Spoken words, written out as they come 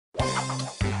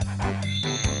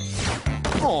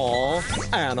Aw,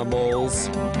 animals.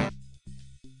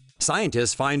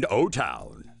 Scientists find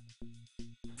O-Town.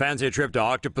 Fancy a trip to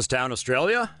Octopus Town,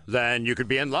 Australia? Then you could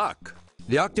be in luck.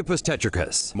 The octopus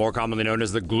tetrachus, more commonly known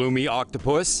as the gloomy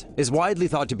octopus, is widely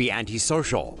thought to be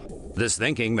antisocial. This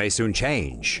thinking may soon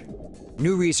change.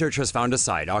 New research has found a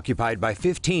site occupied by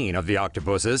 15 of the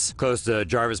octopuses close to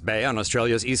Jervis Bay on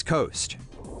Australia's east coast.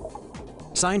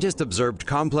 Scientists observed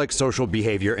complex social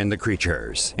behavior in the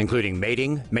creatures, including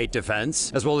mating, mate defense,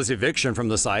 as well as eviction from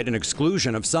the site and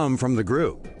exclusion of some from the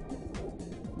group.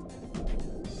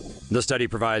 The study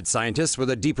provides scientists with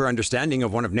a deeper understanding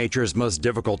of one of nature's most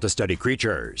difficult to study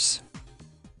creatures.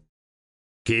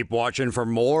 Keep watching for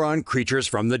more on Creatures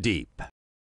from the Deep.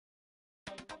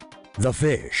 The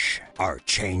fish are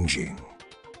changing.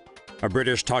 A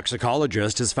British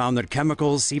toxicologist has found that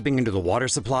chemicals seeping into the water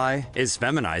supply is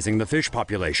feminizing the fish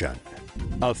population.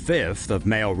 A fifth of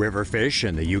male river fish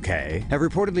in the UK have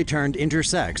reportedly turned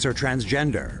intersex or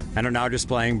transgender and are now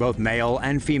displaying both male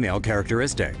and female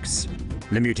characteristics.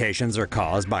 The mutations are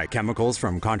caused by chemicals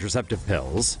from contraceptive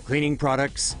pills, cleaning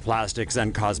products, plastics,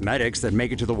 and cosmetics that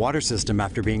make it to the water system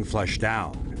after being flushed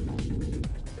down.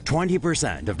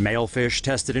 20% of male fish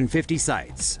tested in 50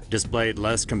 sites displayed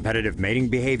less competitive mating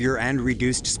behavior and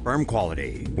reduced sperm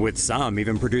quality, with some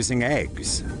even producing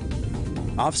eggs.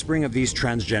 Offspring of these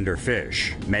transgender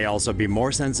fish may also be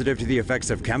more sensitive to the effects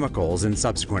of chemicals in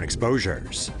subsequent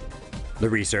exposures. The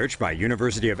research by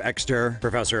University of Exeter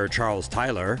Professor Charles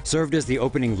Tyler served as the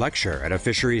opening lecture at a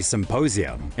fisheries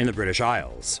symposium in the British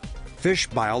Isles. Fish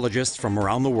biologists from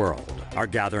around the world are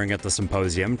gathering at the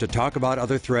symposium to talk about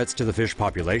other threats to the fish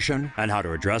population and how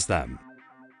to address them.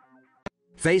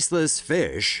 Faceless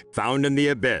fish found in the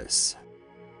abyss.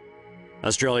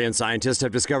 Australian scientists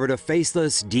have discovered a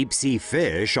faceless deep-sea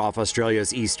fish off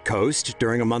Australia's east coast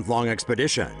during a month-long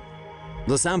expedition.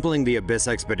 The Sampling the Abyss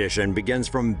expedition begins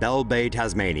from Bell Bay,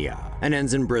 Tasmania, and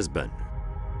ends in Brisbane.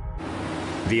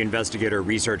 The investigator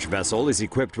research vessel is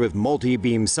equipped with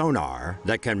multi-beam sonar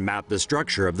that can map the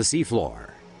structure of the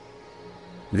seafloor.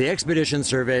 The expedition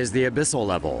surveys the abyssal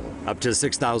level, up to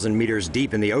 6,000 meters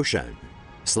deep in the ocean.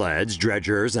 Sleds,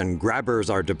 dredgers, and grabbers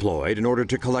are deployed in order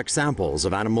to collect samples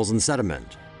of animals and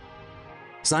sediment.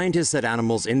 Scientists said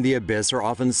animals in the abyss are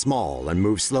often small and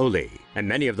move slowly, and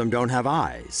many of them don't have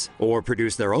eyes, or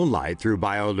produce their own light through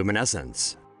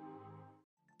bioluminescence.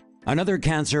 Another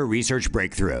cancer research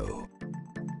breakthrough.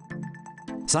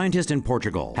 Scientists in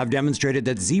Portugal have demonstrated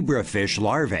that zebrafish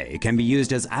larvae can be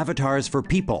used as avatars for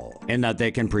people, in that they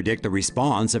can predict the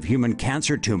response of human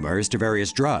cancer tumors to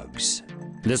various drugs.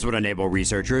 This would enable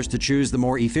researchers to choose the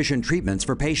more efficient treatments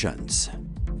for patients.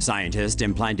 Scientists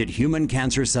implanted human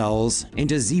cancer cells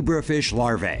into zebrafish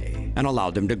larvae and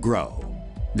allowed them to grow.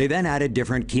 They then added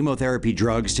different chemotherapy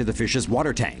drugs to the fish's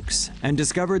water tanks and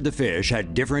discovered the fish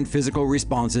had different physical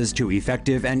responses to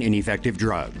effective and ineffective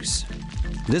drugs.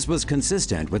 This was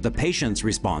consistent with the patient's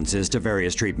responses to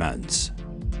various treatments.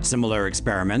 Similar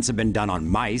experiments have been done on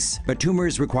mice, but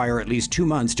tumors require at least 2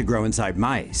 months to grow inside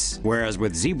mice, whereas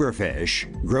with zebrafish,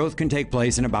 growth can take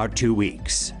place in about 2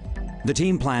 weeks. The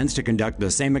team plans to conduct the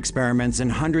same experiments in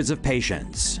hundreds of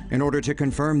patients in order to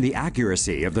confirm the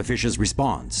accuracy of the fish's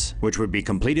response, which would be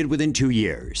completed within 2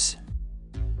 years.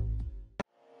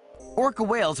 Orca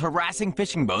whales harassing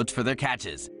fishing boats for their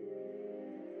catches.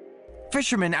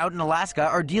 Fishermen out in Alaska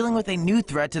are dealing with a new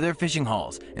threat to their fishing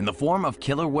hauls in the form of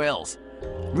killer whales.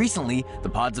 Recently, the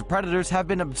pods of predators have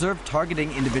been observed targeting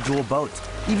individual boats,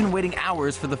 even waiting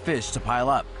hours for the fish to pile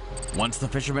up. Once the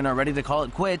fishermen are ready to call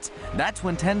it quits, that's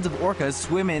when tens of orcas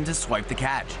swim in to swipe the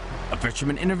catch. A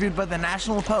fisherman interviewed by the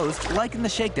National Post likened the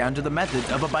shakedown to the methods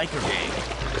of a biker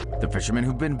gang. The fishermen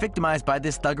who've been victimized by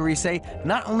this thuggery say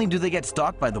not only do they get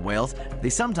stalked by the whales, they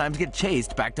sometimes get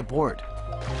chased back to port.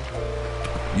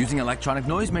 Using electronic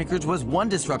noisemakers was one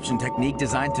disruption technique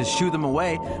designed to shoo them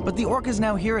away, but the orcas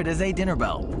now hear it as a dinner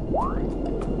bell.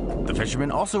 The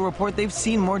fishermen also report they've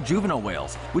seen more juvenile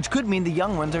whales, which could mean the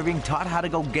young ones are being taught how to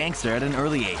go gangster at an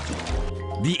early age.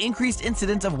 The increased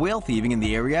incidence of whale thieving in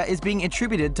the area is being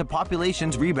attributed to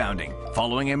populations rebounding,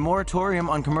 following a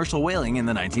moratorium on commercial whaling in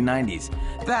the 1990s.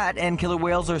 That and killer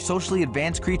whales are socially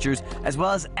advanced creatures as well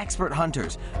as expert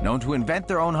hunters, known to invent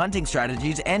their own hunting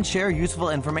strategies and share useful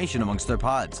information amongst their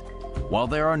pods. While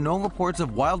there are no reports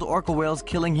of wild orca whales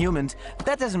killing humans,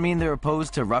 that doesn't mean they're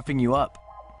opposed to roughing you up.